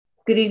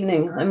Good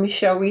evening. I'm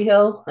Michelle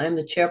Rehill. I'm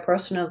the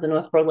chairperson of the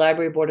Northborough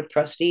Library Board of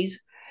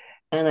Trustees,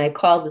 and I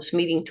call this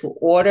meeting to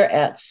order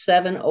at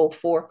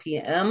 7:04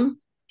 p.m.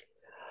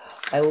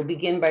 I will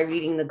begin by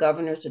reading the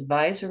governor's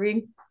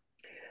advisory.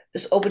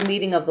 This open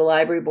meeting of the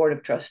Library Board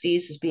of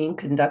Trustees is being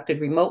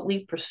conducted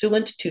remotely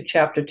pursuant to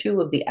Chapter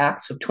 2 of the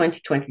Acts of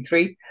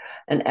 2023,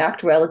 an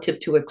act relative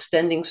to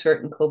extending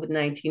certain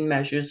COVID-19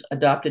 measures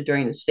adopted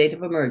during the state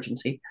of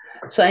emergency,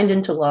 signed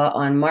into law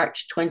on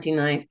March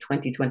 29th,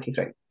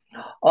 2023.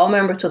 All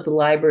members of the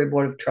Library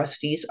Board of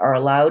Trustees are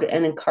allowed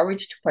and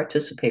encouraged to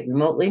participate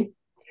remotely.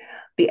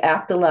 The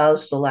Act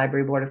allows the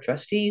Library Board of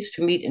Trustees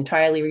to meet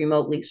entirely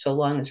remotely so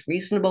long as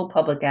reasonable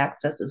public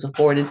access is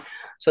afforded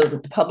so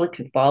that the public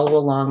can follow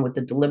along with the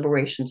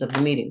deliberations of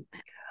the meeting.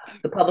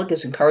 The public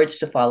is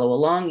encouraged to follow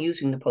along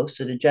using the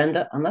posted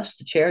agenda unless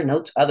the chair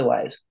notes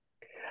otherwise.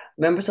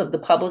 Members of the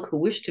public who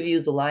wish to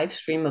view the live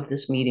stream of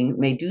this meeting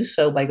may do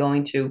so by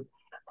going to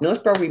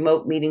Northborough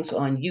Remote Meetings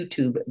on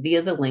YouTube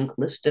via the link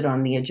listed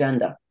on the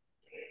agenda.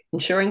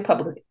 Ensuring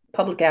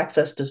public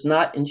access does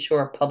not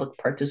ensure public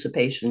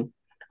participation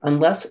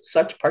unless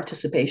such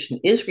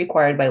participation is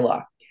required by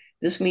law.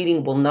 This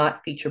meeting will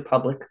not feature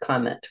public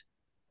comment.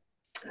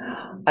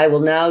 I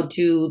will now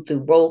do the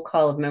roll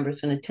call of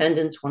members in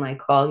attendance. When I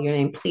call your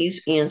name,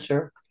 please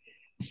answer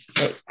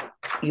that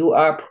you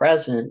are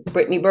present.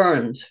 Brittany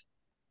Burns.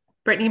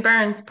 Brittany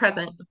Burns,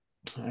 present.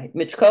 All right.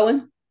 Mitch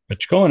Cohen.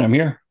 Mitch Cohen, I'm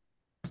here.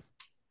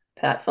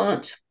 Pat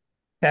Font.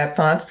 Pat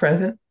Font,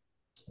 present.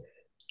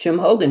 Jim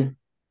Hogan.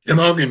 Jim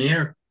Hogan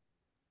here.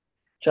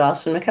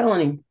 Jocelyn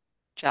McElhenney.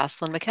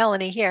 Jocelyn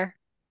McElhenney here.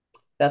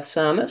 Beth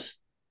Samus.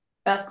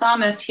 Beth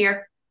Samus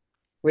here.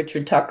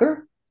 Richard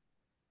Tucker.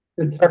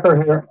 Richard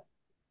Tucker here.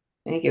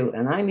 Thank you.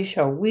 And I'm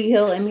Michelle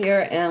Rehill. I'm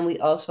here. And we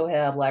also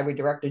have Library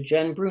Director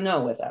Jen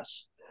Bruno with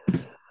us.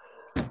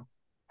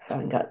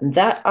 Having gotten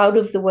that out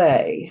of the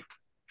way.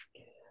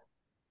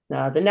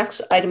 Now, the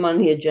next item on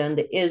the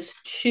agenda is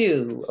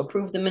to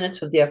approve the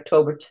minutes of the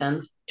October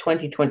 10th,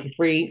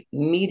 2023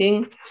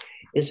 meeting.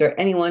 Is there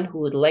anyone who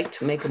would like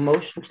to make a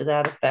motion to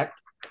that effect?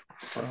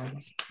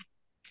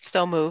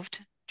 So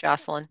moved.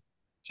 Jocelyn.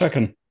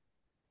 Second.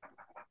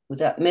 Was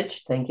that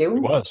Mitch? Thank you.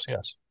 It was,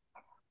 yes.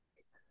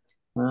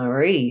 All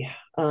righty.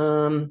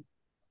 Are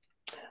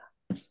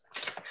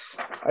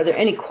there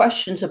any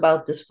questions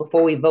about this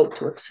before we vote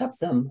to accept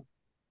them?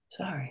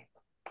 Sorry.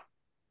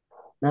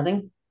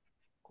 Nothing?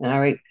 All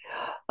right.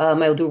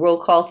 I'll do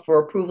roll call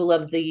for approval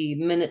of the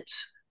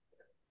minutes.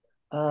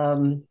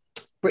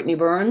 Brittany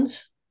Burns.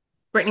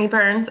 Brittany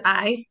Burns,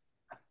 aye.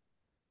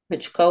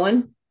 Mitch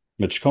Cohen.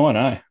 Mitch Cohen,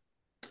 aye.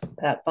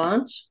 Pat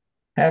Fonts.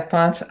 Pat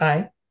Font,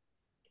 aye.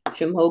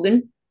 Jim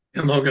Hogan.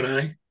 Jim Hogan,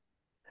 aye.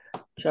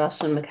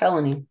 Jocelyn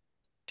McElhenney.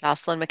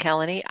 Jocelyn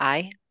McElhenney,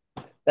 aye.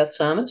 Beth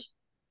Samus.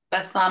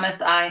 Beth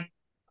Samus, aye.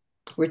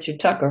 Richard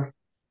Tucker.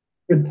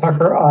 Richard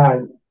Tucker,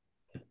 aye.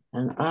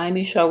 And I,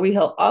 Michelle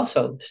Rehill,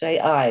 also say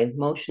aye.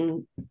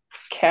 Motion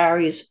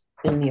carries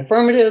in the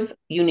affirmative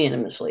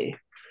unanimously.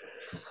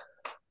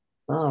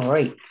 All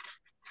right.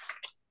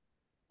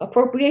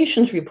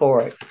 Appropriations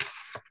report.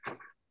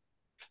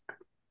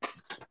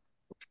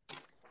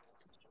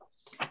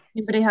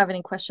 Anybody have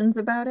any questions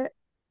about it?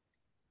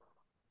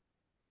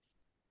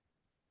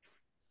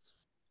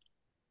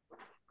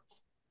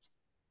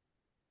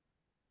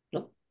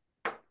 Nope.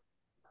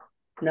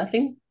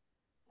 Nothing?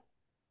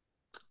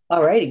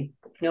 All righty.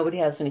 If nobody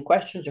has any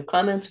questions or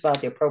comments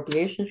about the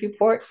appropriations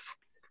report,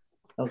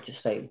 I'll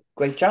just say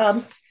great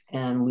job,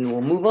 and we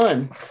will move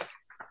on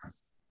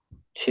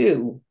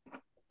to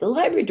the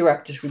library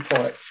director's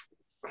report.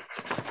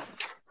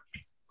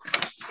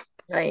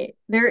 Right.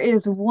 There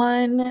is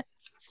one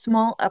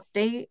small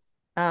update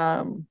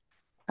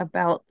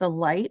about the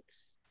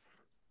lights,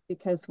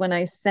 because when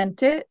I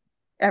sent it,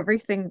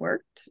 everything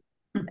worked.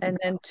 And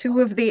then two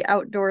of the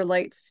outdoor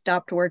lights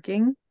stopped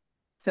working.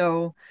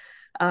 So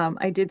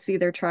I did see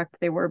their truck.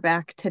 They were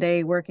back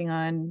today working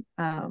on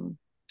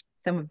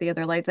some of the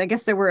other lights. I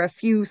guess there were a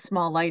few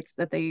small lights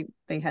that they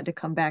had to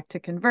come back to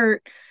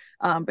convert.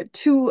 But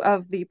two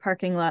of the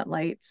parking lot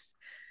lights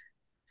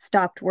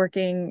stopped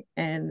working,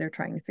 and they're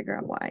trying to figure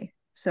out why.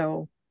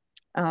 So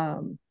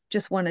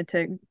just wanted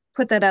to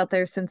put that out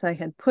there, since I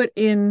had put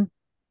in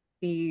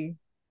the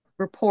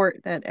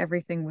report that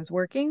everything was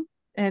working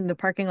and the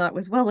parking lot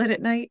was well lit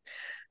at night.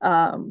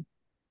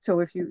 So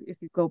if you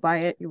go by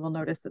it, you will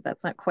notice that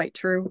that's not quite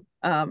true.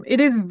 It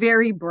is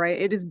very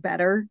bright. It is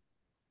better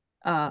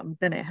than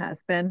it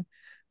has been.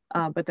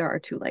 But there are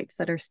two lights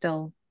that are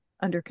still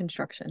under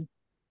construction.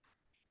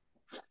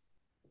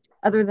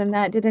 Other than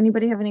that, did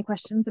anybody have any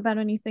questions about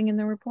anything in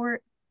the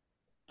report?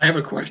 I have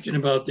a question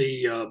about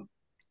the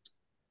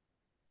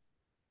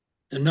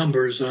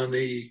numbers on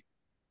the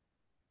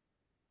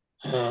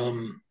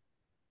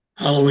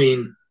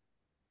Halloween.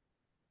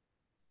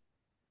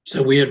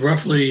 So we had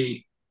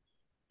roughly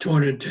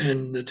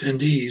 210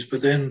 attendees,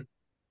 but then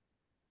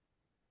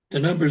the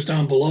numbers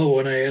down below,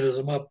 when I added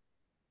them up,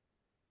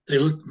 they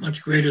look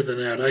much greater than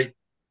that.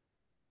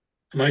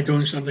 Am I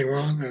doing something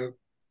wrong?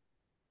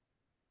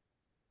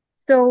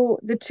 So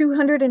the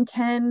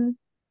 210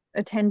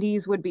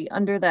 attendees would be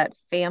under that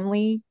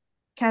family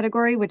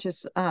category, which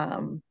is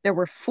there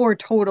were 4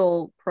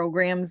 total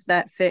programs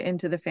that fit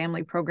into the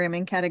family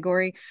programming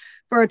category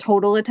for a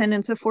total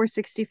attendance of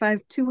 465.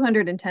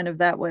 210 of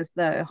that was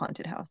the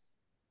haunted house.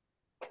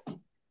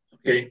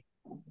 Okay.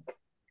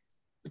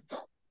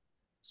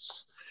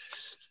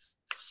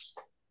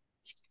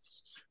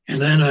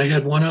 And then I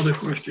had one other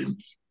question.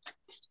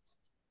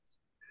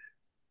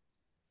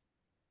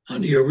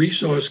 On your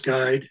resource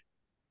guide,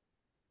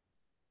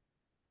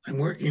 I'm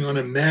working on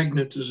a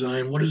magnet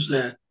design. What is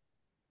that?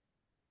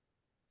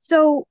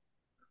 So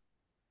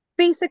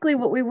basically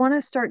what we want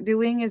to start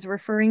doing is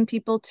referring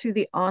people to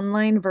the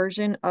online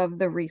version of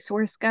the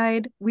resource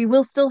guide. We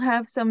will still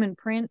have some in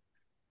print,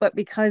 but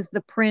because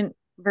the print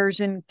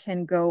version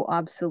can go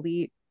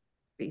obsolete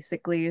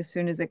basically as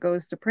soon as it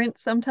goes to print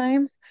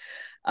sometimes,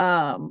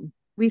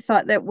 we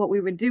thought that what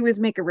we would do is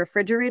make a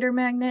refrigerator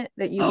magnet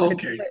that you could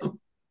Okay. put,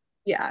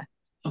 yeah.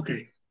 Okay.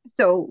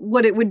 So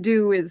what it would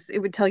do is it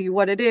would tell you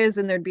what it is,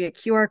 and there'd be a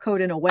QR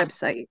code and a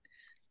website.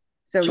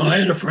 So I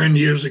had a friend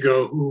years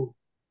ago who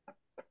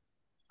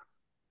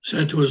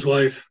said to his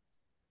wife,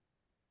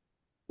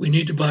 "We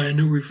need to buy a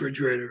new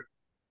refrigerator."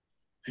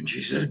 And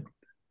she said,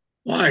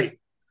 "Why?"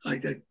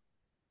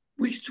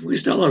 We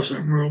still have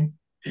some room.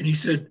 And he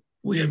said,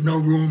 "We have no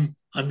room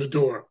on the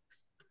door."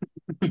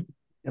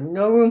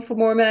 No room for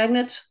more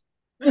magnets?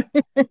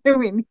 I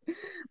mean,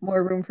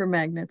 more room for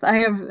magnets. I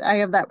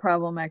have that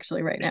problem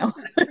actually right now.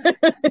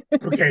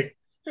 Okay.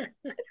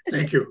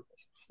 Thank you.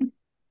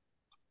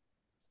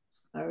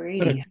 All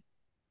righty.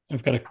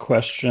 I've got a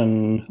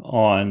question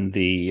on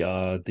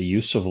the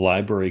use of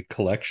library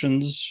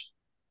collections,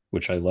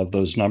 which I love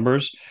those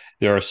numbers.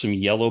 There are some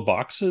yellow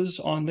boxes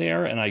on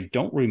there, and I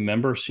don't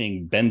remember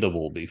seeing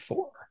bendable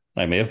before.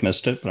 I may have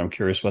missed it, but I'm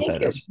curious what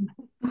that is.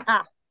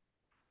 Ah,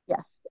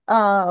 yes.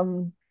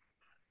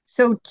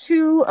 So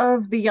 2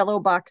 of the yellow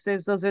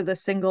boxes, those are the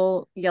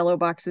single yellow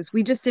boxes.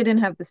 We just didn't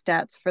have the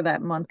stats for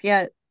that month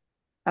yet.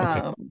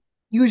 Okay.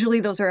 Usually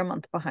those are a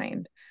month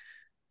behind.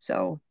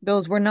 So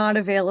those were not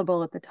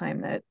available at the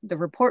time that the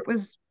report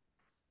was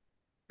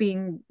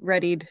being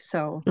readied.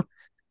 So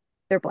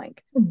they're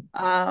blank.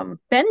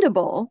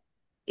 Bendable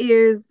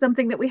is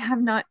something that we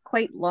have not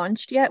quite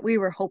launched yet. We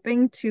were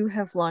hoping to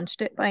have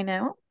launched it by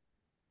now.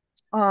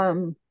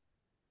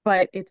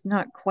 But it's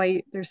not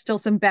quite, there's still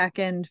some back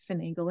end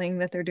finagling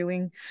that they're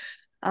doing.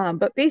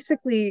 But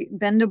basically,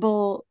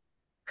 Bendable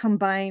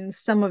combines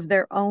some of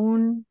their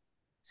own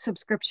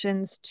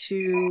subscriptions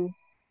to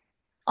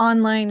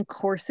online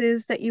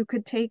courses that you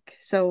could take.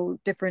 So,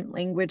 different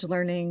language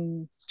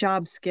learning,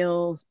 job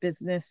skills,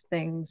 business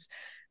things,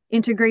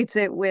 integrates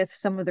it with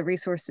some of the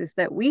resources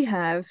that we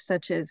have,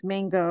 such as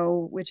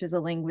Mango, which is a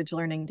language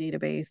learning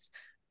database,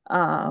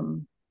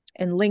 and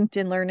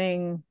LinkedIn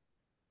Learning.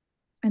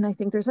 And I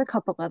think there's a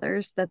couple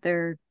others that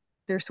they're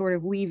sort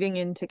of weaving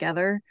in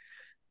together.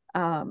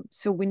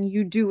 So when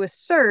you do a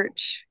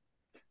search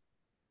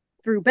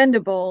through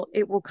Bendable,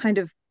 it will kind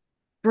of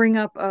bring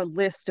up a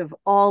list of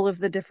all of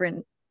the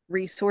different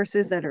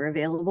resources that are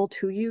available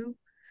to you.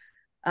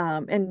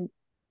 And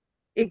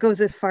it goes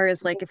as far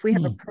as like if we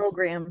have a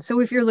program.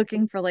 So if you're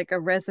looking for like a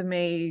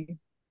resume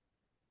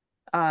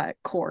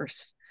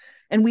course,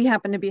 and we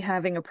happen to be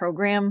having a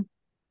program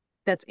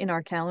that's in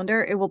our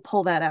calendar, it will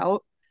pull that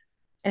out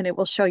and it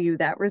will show you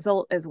that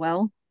result as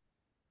well.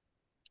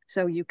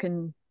 So you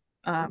can,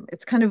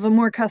 it's kind of a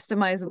more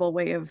customizable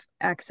way of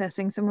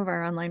accessing some of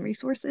our online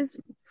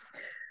resources.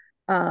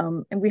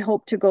 And we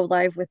hope to go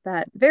live with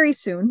that very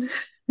soon.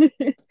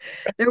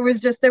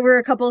 There were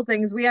a couple of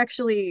things. We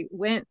actually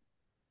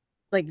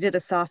did a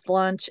soft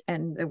launch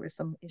and there were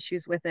some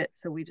issues with it.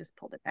 So we just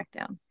pulled it back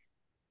down.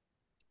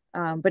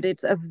 But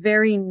it's a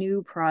very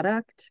new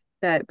product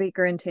that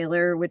Baker and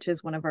Taylor, which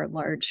is one of our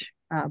large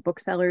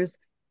booksellers,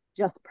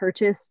 just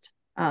purchased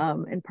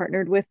and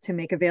partnered with to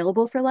make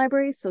available for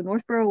libraries. So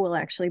Northborough will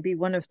actually be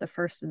one of the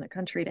first in the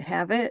country to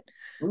have it.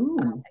 I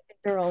think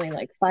there are only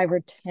like 5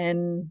 or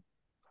 10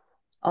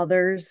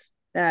 others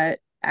that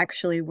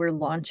actually were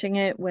launching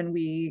it when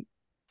we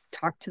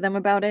talked to them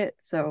about it.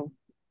 So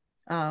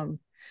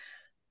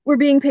we're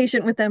being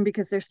patient with them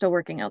because they're still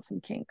working out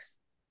some kinks.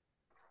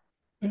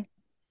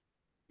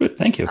 Good.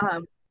 Thank you.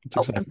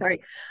 I'm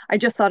sorry. I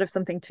just thought of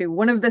something too.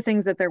 One of the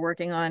things that they're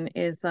working on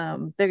is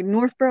the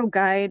Northborough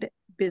Guide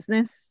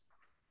business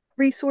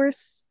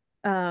resource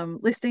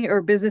listing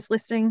or business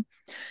listing.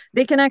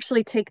 They can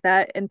actually take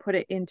that and put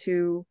it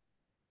into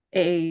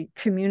a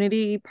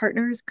community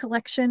partners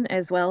collection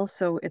as well.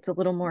 So it's a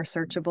little more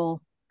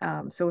searchable.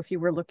 So if you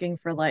were looking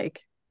for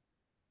like,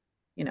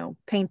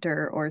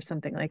 painter or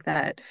something like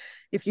that,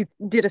 if you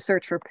did a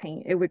search for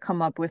paint, it would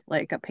come up with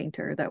like a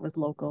painter that was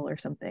local or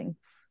something.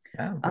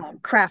 Yeah.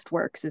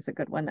 Craftworks is a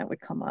good one that would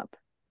come up.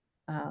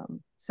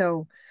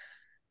 So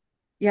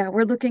yeah,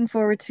 we're looking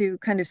forward to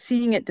kind of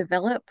seeing it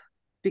develop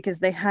because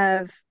they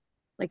have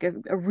like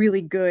a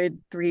really good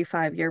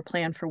 3-5 year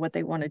plan for what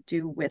they want to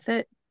do with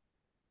it.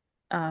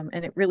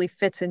 And it really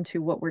fits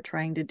into what we're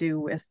trying to do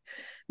with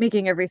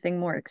making everything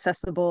more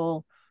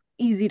accessible,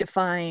 easy to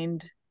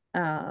find,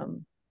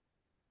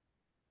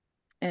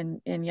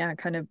 and yeah,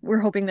 kind of we're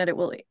hoping that it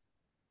will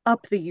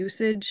up the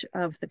usage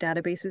of the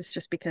databases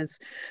just because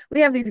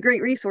we have these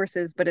great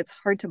resources, but it's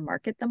hard to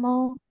market them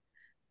all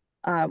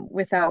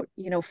without,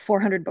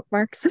 400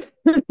 bookmarks.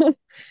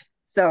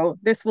 So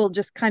this will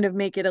just kind of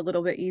make it a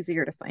little bit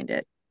easier to find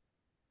it.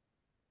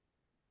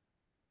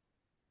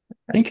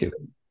 Thank you.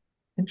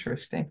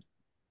 Interesting.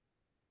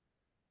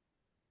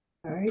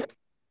 All right.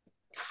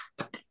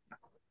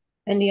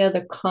 Any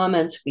other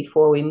comments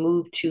before we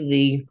move to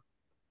the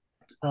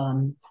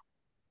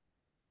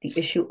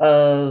issue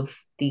of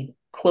the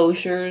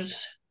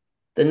closures,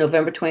 the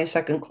November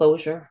 22nd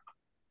closure,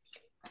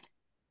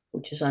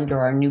 which is under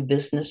our new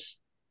business?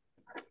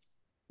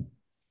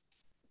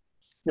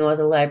 No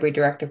other library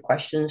director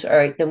questions. All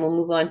right, then we'll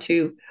move on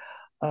to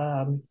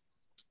the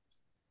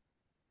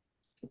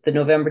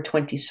November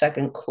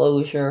 22nd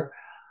closure.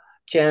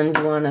 Jen,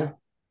 do you want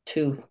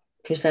to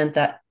present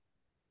that?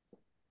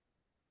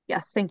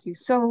 Yes, thank you.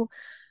 So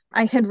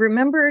I had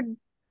remembered,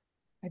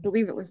 I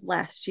believe it was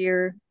last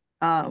year,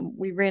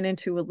 we ran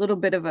into a little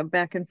bit of a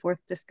back and forth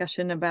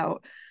discussion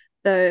about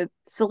the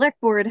select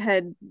board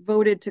had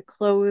voted to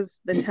close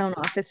the town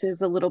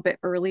offices a little bit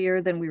earlier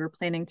than we were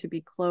planning to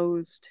be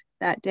closed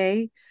that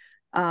day.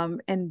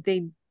 And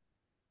they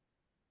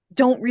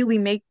don't really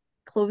make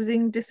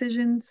closing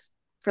decisions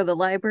for the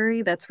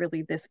library. That's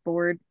really this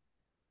board.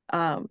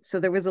 So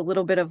there was a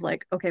little bit of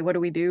like, okay, what do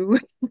we do?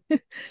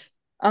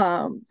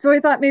 So I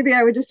thought maybe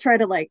I would just try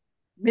to like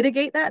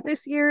mitigate that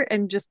this year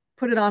and just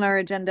put it on our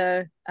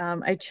agenda.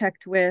 I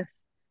checked with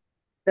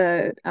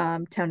the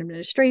town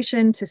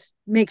administration to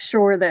make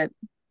sure that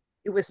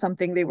it was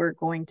something they were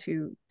going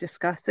to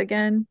discuss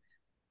again.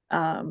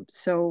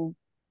 So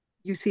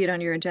you see it on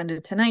your agenda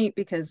tonight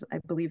because I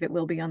believe it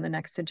will be on the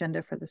next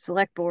agenda for the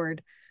select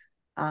board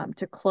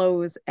to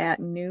close at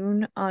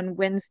noon on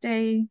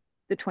Wednesday,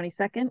 the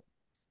 22nd.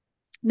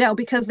 Now,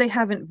 because they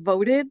haven't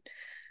voted,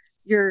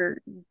 your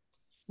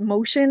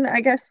motion,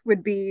 I guess,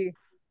 would be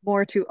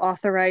more to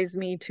authorize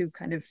me to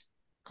kind of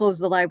close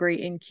the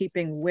library in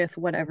keeping with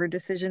whatever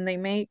decision they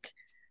make.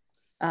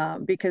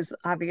 Because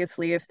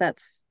obviously, if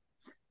that's,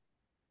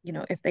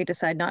 if they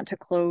decide not to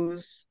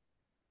close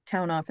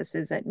town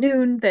offices at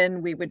noon,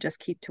 then we would just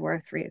keep to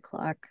our 3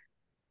 o'clock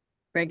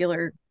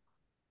regular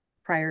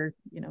prior,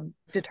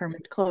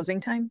 determined closing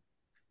time.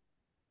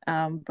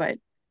 But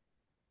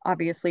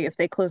obviously, if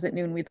they close at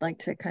noon, we'd like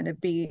to kind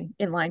of be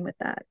in line with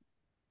that.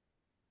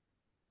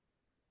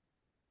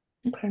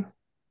 Okay.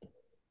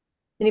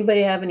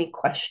 Anybody have any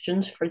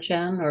questions for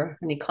Jen or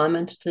any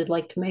comments they'd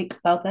like to make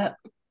about that?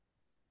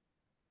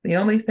 The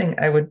only thing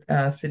I would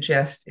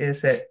suggest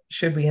is that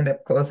should we end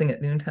up closing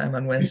at noontime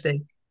on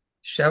Wednesday,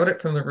 shout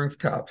it from the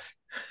rooftops.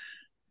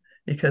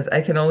 Because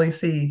I can only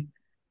see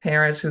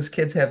parents whose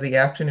kids have the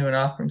afternoon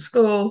off from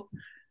school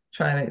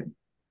trying to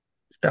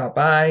stop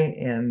by,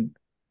 and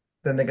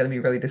then they're going to be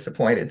really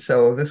disappointed.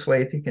 So this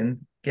way, if you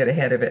can get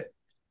ahead of it,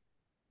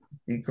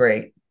 it'd be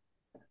great.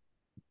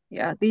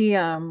 Yeah,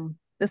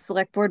 the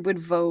select board would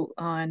vote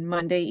on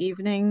Monday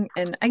evening,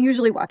 and I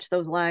usually watch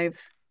those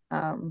live.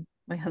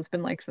 My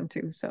husband likes them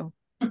too, so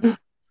sit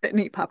and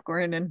eat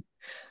popcorn and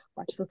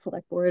watch the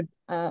select board.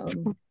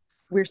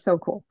 We're so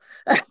cool.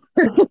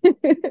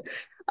 Did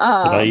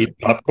I eat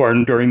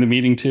popcorn during the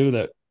meeting too?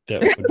 That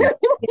would be...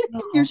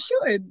 You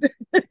should.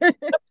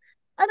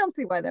 I don't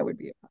see why that would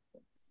be a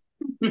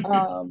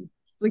problem.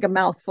 It's like a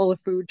mouthful of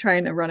food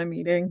trying to run a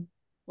meeting.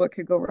 What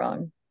could go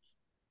wrong?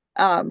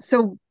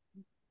 So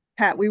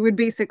Pat, we would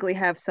basically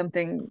have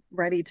something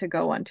ready to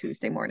go on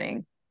Tuesday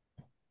morning.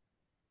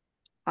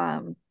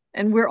 And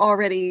we're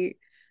already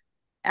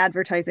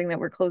advertising that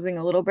we're closing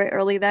a little bit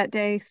early that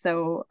day.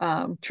 So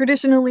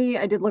traditionally,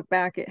 I did look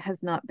back, it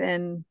has not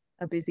been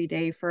a busy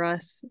day for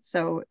us.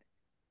 So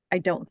I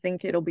don't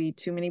think it'll be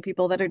too many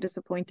people that are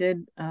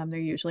disappointed. They're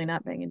usually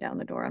not banging down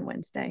the door on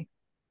Wednesday.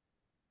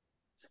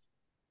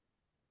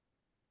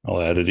 I'll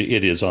add it.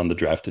 It is on the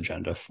draft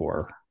agenda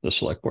for the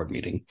select board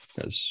meeting,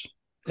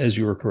 as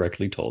you were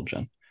correctly told,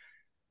 Jen.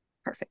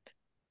 Perfect.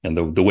 And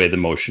the way the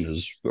motion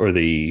is, or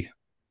the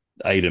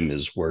item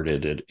is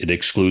worded, it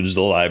excludes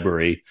the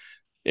library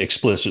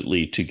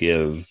explicitly to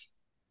give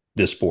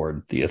this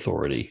board the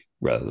authority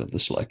rather than the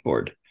select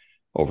board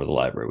over the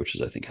library, which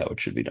is, I think, how it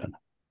should be done.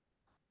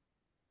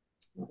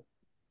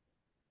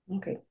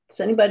 Okay. Does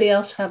anybody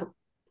else have a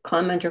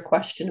comment or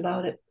question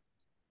about it?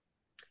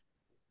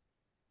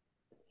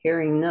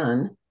 Hearing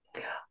none.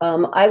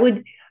 I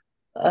would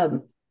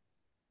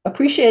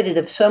appreciate it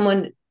if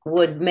someone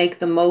would make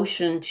the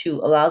motion to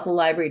allow the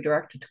library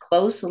director to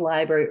close the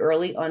library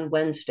early on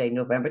Wednesday,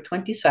 November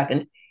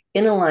 22nd,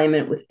 in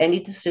alignment with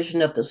any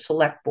decision of the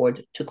select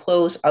board to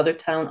close other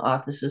town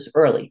offices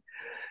early.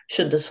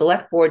 Should the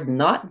select board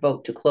not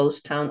vote to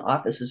close town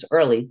offices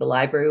early, the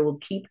library will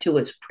keep to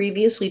its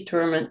previously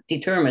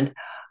determined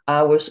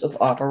hours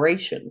of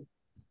operation.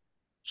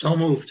 So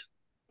moved.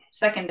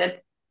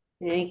 Seconded.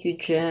 Thank you,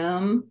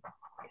 Jim.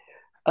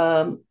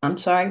 I'm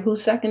sorry, who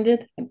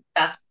seconded?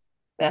 Beth.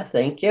 Beth,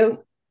 thank you.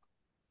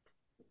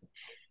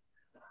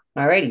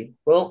 All righty,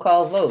 roll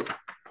call vote.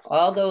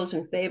 All those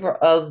in favor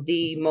of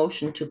the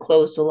motion to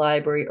close the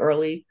library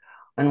early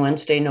on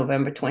Wednesday,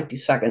 November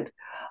 22nd,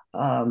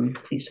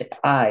 please say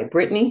aye.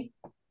 Brittany?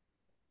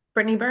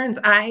 Brittany Burns,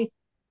 aye.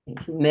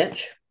 Thank you.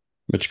 Mitch?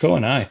 Mitch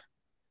Cohen, aye.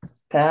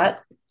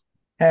 Pat?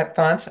 Pat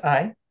Fonts,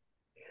 aye.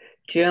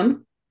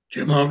 Jim?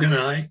 Jim Hogan,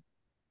 aye.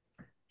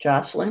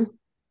 Jocelyn?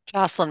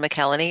 Jocelyn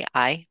McKelney,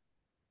 aye.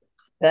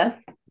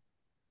 Beth?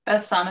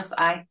 Beth Thomas,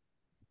 aye.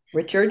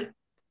 Richard?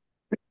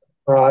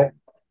 Aye.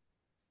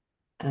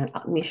 And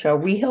Michelle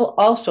Rehill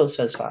also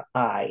says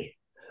aye.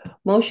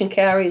 Motion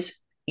carries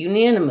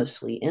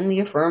unanimously in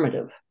the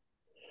affirmative.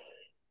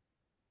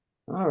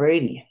 All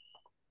righty.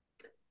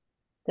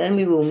 Then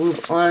we will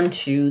move on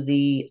to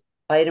the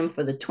item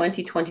for the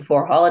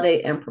 2024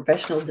 holiday and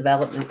professional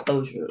development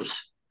closures.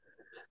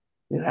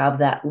 You have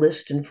that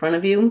list in front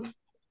of you.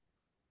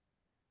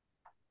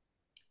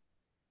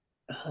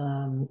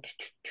 And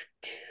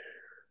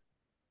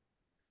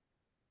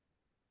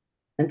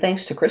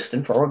thanks to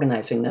Kristen for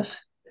organizing this.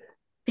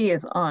 She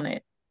is on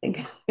it.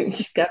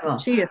 She's got them all.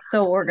 She is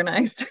so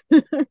organized.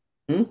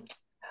 Does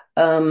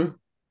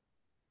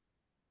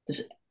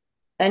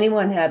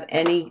anyone have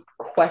any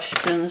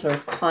questions or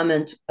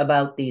comments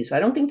about these? I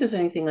don't think there's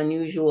anything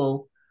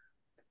unusual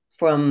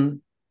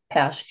from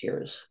past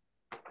years.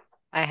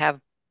 I have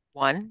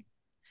one.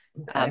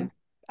 Okay.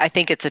 I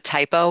think it's a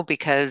typo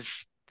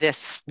because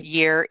this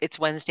year it's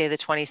Wednesday the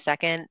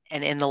 22nd,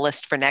 and in the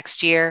list for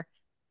next year,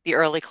 the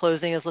early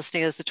closing is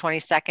listed as the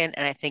 22nd,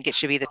 and I think it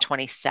should be the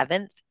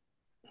 27th.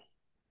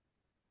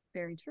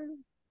 Very true.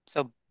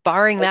 So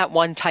barring that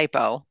one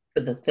typo,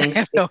 For the I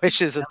have no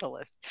issues with the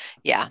list.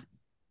 Yeah.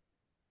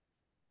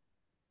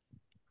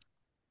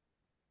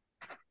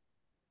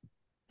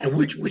 And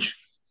which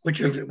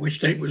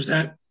date was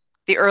that?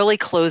 The early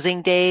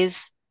closing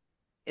days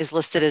is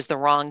listed as the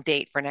wrong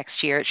date for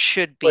next year. It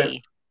should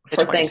be the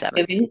for 27th.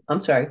 Thanksgiving.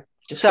 I'm sorry.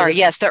 Sorry,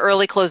 yes, the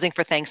early closing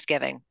for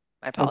Thanksgiving.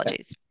 My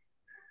apologies. Okay.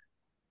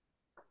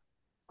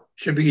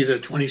 Should be the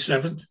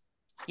 27th?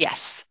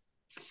 Yes.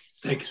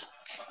 Thanks.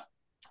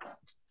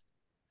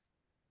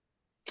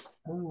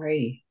 All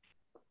righty.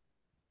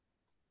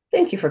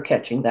 Thank you for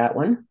catching that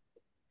one.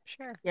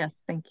 Sure.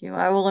 Yes, thank you.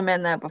 I will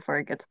amend that before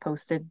it gets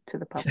posted to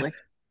the public.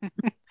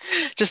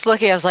 Just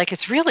looking, I was like,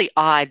 it's really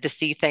odd to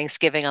see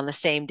Thanksgiving on the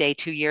same day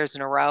 2 years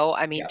in a row.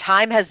 I mean,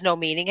 time has no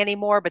meaning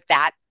anymore, but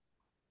that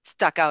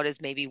stuck out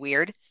as maybe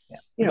weird. Yeah.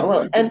 You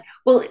know,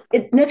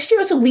 next year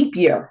is a leap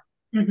year.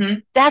 Mm-hmm.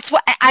 That's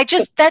what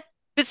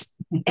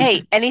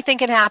hey, anything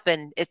can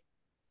happen.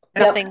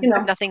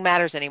 Nothing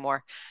matters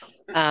anymore.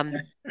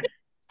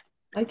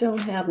 I don't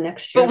have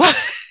next year.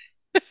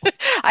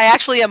 I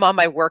actually am on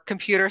my work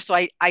computer, so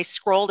I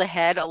scrolled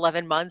ahead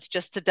 11 months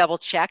just to double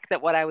check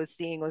that what I was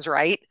seeing was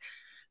right.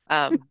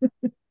 And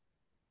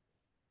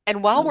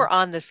while we're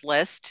on this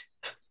list,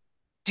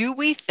 do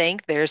we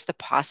think there's the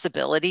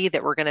possibility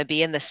that we're going to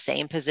be in the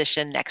same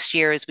position next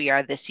year as we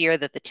are this year,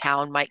 that the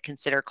town might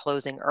consider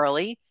closing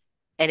early?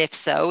 And if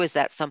so, is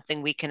that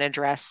something we can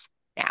address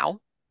now?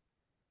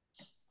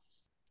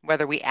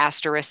 Whether we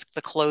asterisk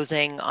the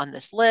closing on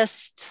this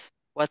list,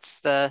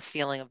 what's the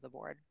feeling of the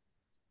board?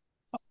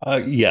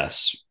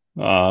 Yes.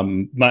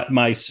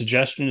 My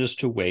suggestion is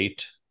to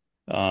wait.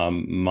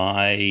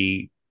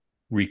 My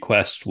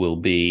request will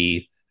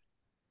be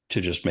to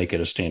just make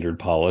it a standard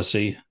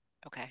policy.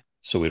 Okay.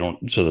 So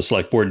the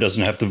select board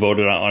doesn't have to vote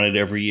on it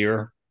every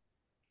year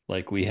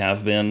like we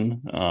have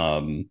been.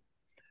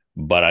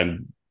 But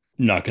I'm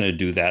not going to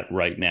do that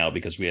right now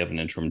because we have an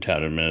interim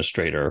town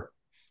administrator.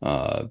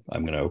 I'm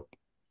going to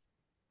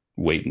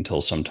wait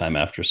until sometime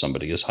after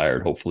somebody is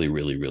hired, hopefully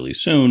really, really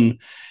soon.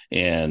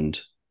 And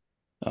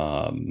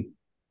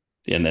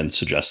then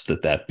suggest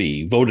that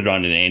be voted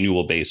on an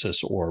annual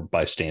basis or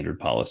by standard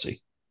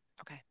policy.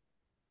 Okay.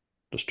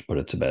 Just to put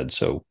it to bed.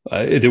 So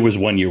there was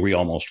 1 year we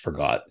almost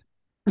forgot.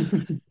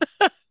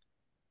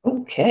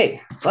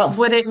 Okay. Well,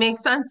 would it make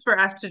sense for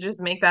us to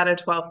just make that a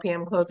 12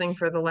 p.m. closing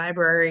for the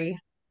library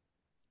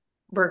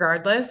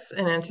regardless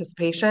in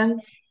anticipation?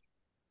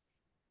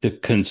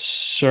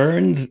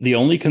 The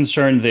only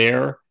concern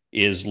there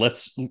is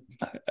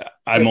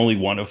I'm only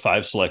one of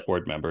 5 select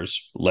board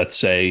members. Let's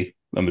say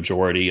a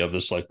majority of the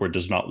select board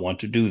does not want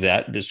to do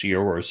that this year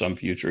or some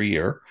future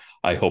year.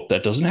 I hope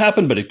that doesn't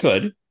happen, but it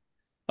could.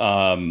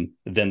 Then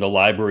the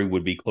library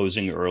would be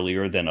closing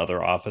earlier than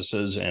other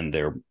offices, and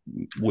there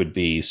would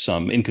be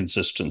some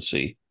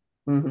inconsistency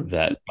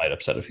that might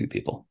upset a few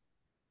people.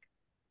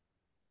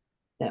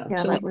 Yeah,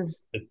 so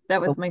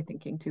that was my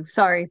thinking too.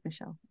 Sorry,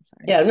 Michelle. I'm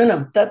sorry. Yeah,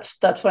 no. That's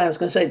what I was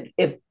going to say.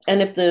 If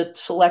the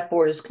select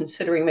board is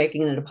considering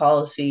making it a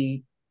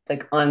policy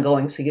like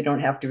ongoing, so you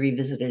don't have to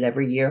revisit it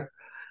every year,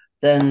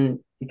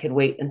 then you could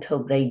wait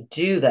until they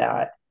do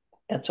that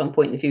at some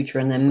point in the future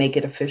and then make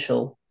it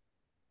official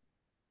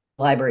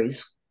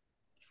libraries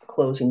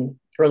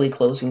early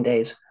closing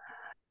days.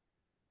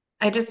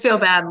 I just feel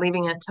bad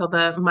leaving it till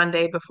the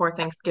Monday before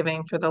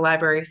Thanksgiving for the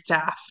library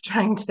staff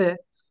trying to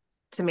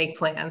make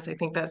plans. I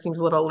think that seems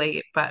a little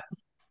late, but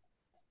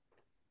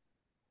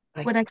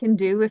what I can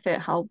do if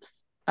it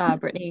helps,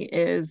 Brittany,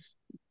 is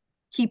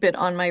keep it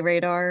on my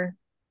radar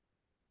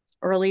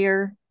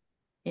earlier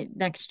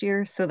next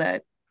year so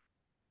that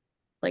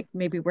like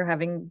maybe we're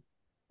having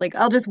like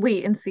I'll just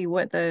wait and see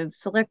what the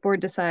select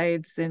board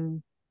decides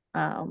and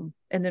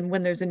then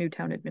when there's a new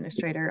town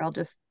administrator, I'll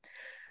just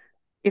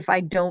if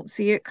I don't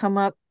see it come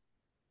up,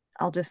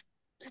 I'll just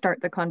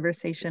start the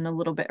conversation a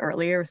little bit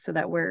earlier so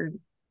that we're,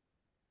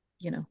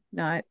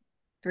 not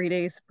 3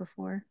 days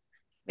before.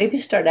 Maybe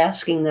start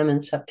asking them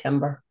in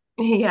September.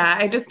 Yeah,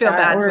 I just feel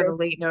bad for or the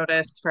late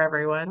notice for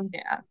everyone.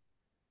 yeah.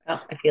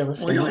 Oh, I feel the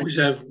same We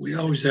way.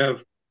 always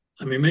have,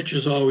 I mean, Mitch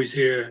is always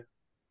here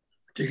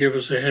to give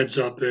us a heads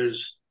up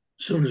as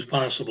soon as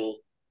possible.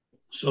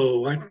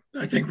 So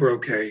I think we're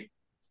okay.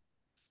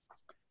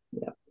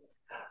 Yeah.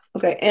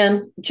 Okay,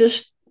 and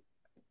just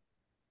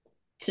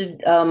to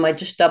I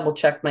just double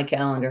checked my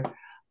calendar.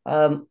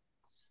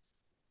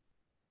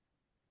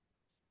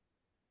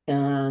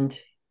 And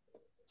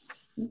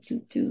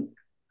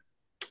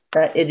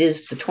that it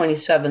is the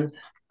 27th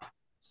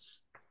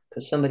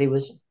because somebody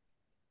was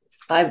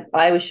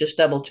I was just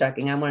double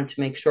checking. I wanted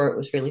to make sure it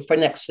was really for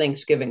next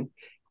Thanksgiving.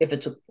 If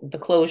it's the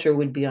closure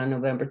would be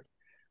on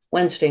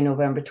Wednesday,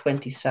 November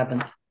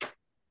 27th.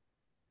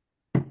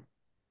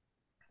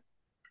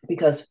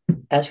 Because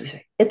as we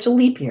say, it's a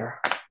leap year.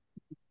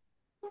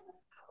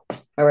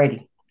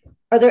 Alrighty.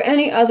 Are there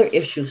any other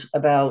issues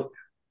about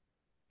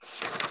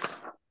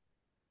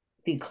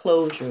the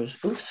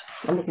closures? Oops,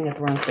 I'm looking at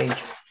the wrong page.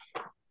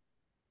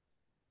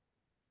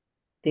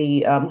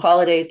 The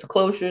holiday, the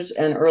closures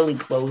and early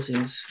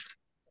closings.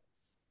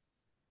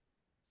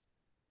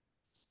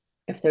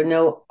 If there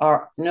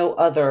are no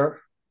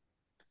other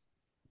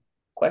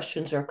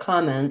questions or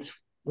comments,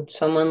 would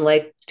someone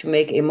like to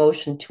make a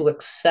motion to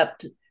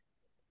accept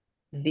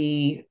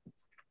the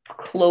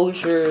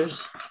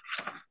closures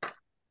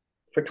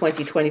for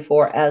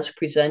 2024 as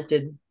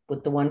presented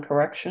with the one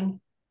correction?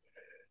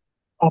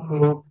 I'll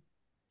move.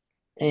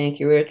 Thank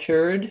you,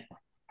 Richard.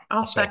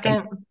 I'll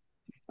second.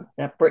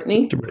 That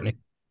Brittany? To Brittany.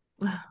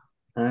 All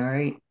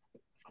right.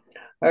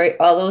 All right.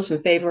 All those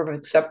in favor of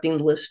accepting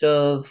the list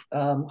of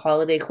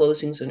holiday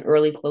closings and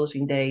early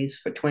closing days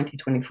for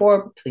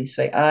 2024, please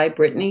say aye.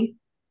 Brittany?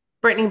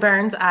 Brittany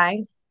Burns,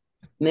 aye.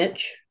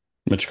 Mitch?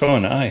 Mitch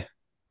Cohen, aye.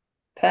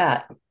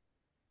 Pat?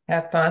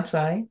 Pat Fonts,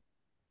 aye.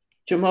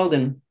 Jim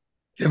Hogan?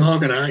 Jim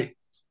Hogan, aye.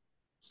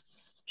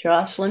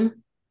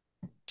 Jocelyn?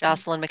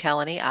 Jocelyn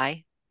McElhenney,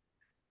 aye.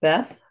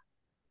 Beth?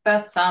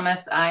 Beth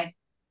Samus, aye.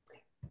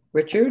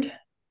 Richard?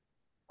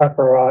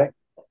 Pepper, aye.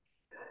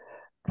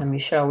 And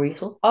Michelle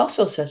Riesel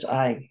also says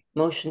aye.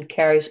 Motion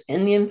carries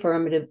in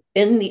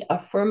the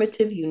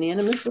affirmative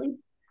unanimously.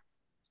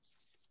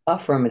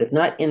 Affirmative,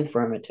 not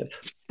infirmative.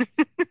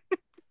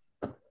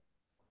 All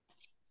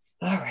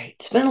right,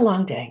 it's been a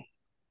long day.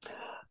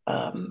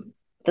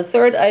 The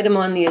third item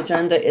on the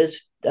agenda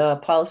is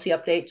policy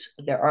updates.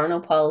 There are no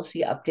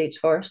policy updates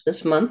for us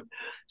this month,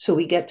 so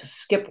we get to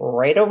skip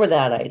right over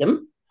that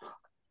item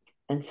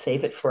and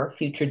save it for a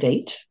future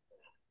date.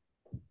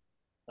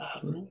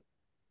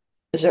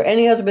 Is there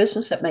any other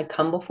business that may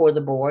come before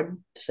the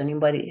board? Does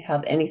anybody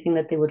have anything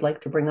that they would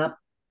like to bring up?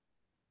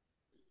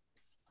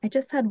 I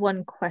just had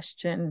one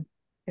question,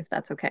 if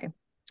that's okay.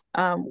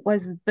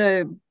 Was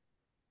the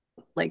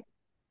like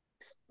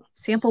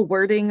sample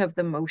wording of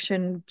the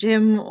motion,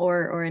 Jim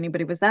or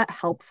anybody, was that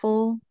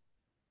helpful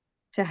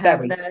to have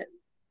Very. that?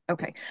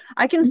 Okay,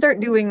 I can start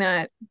doing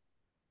that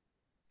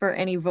for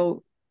any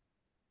vote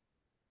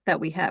that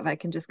we have. I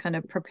can just kind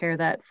of prepare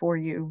that for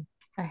you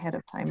ahead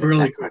of time.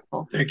 Really If that's good.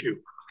 helpful. Thank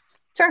you.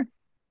 Sure.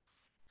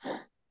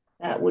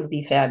 That would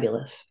be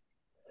fabulous.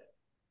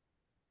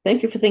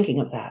 Thank you for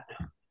thinking of that.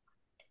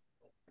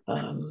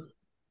 All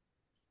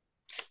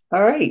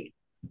right.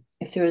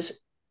 If there is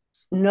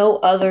no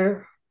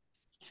other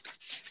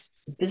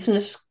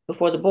business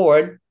before the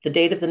board, the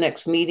date of the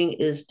next meeting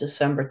is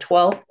December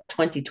 12th,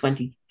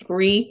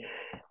 2023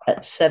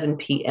 at 7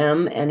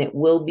 p.m. and it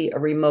will be a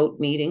remote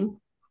meeting.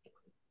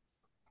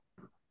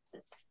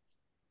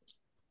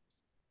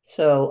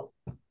 So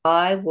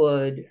I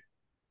would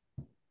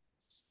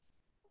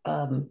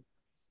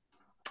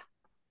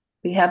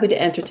be happy to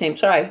entertain.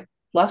 Sorry,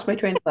 lost my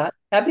train of thought.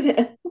 Happy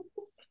to.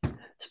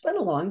 It's been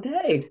a long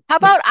day. How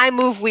about I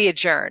move we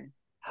adjourn?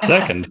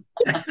 Second.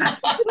 Thank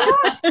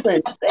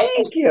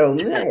you,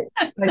 Mitch.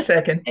 I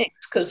second.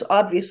 Thanks, because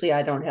obviously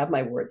I don't have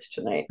my words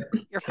tonight.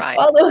 You're fine.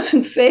 All those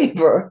in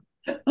favor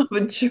of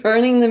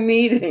adjourning the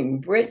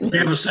meeting, Brittany? We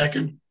have a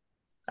second.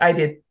 I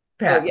did.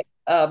 Pat.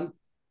 Oh, yeah.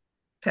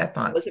 Pat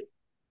Fonts.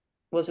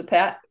 Was it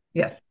Pat?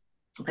 Yes.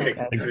 Okay.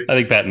 Okay. I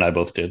think Pat and I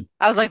both did.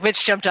 I was like,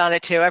 Mitch jumped on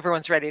it too.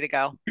 Everyone's ready to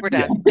go. We're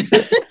done.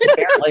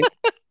 Apparently.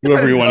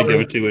 Whoever you want to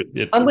give it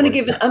to, I'm going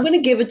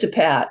to give it to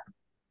Pat.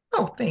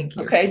 Oh, thank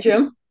you. Okay,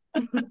 Jim.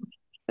 All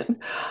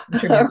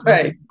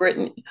right,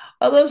 Brittany.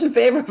 All those in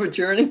favor of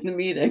adjourning the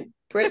meeting?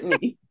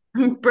 Brittany.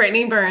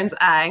 Brittany Burns,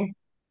 aye.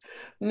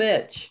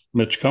 Mitch.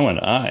 Mitch Cohen,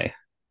 aye.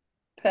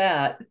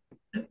 Pat.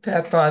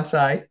 Pat Fonts,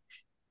 aye.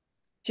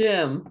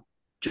 Jim.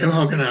 Jim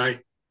Hogan, aye.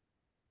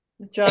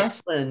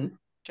 Jocelyn.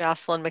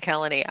 Jocelyn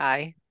McElhenney,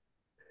 aye.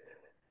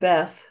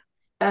 Beth.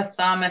 Beth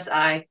Thomas,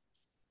 aye.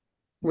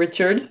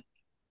 Richard.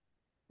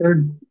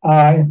 Richard,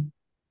 aye.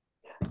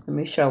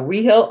 Michelle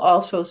Rehill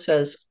also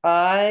says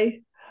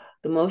aye.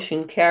 The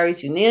motion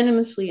carries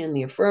unanimously in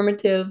the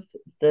affirmative.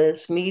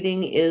 This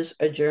meeting is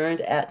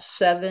adjourned at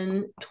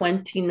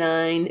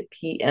 7:29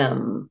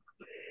 p.m.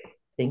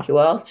 Thank you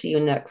all. See you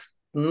next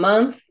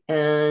month.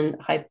 And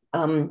hi,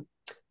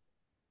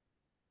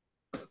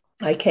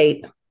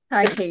 Kate.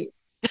 Hi, Kate.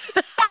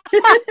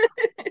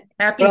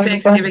 Happy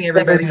Thanksgiving,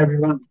 everybody.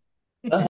 Everyone.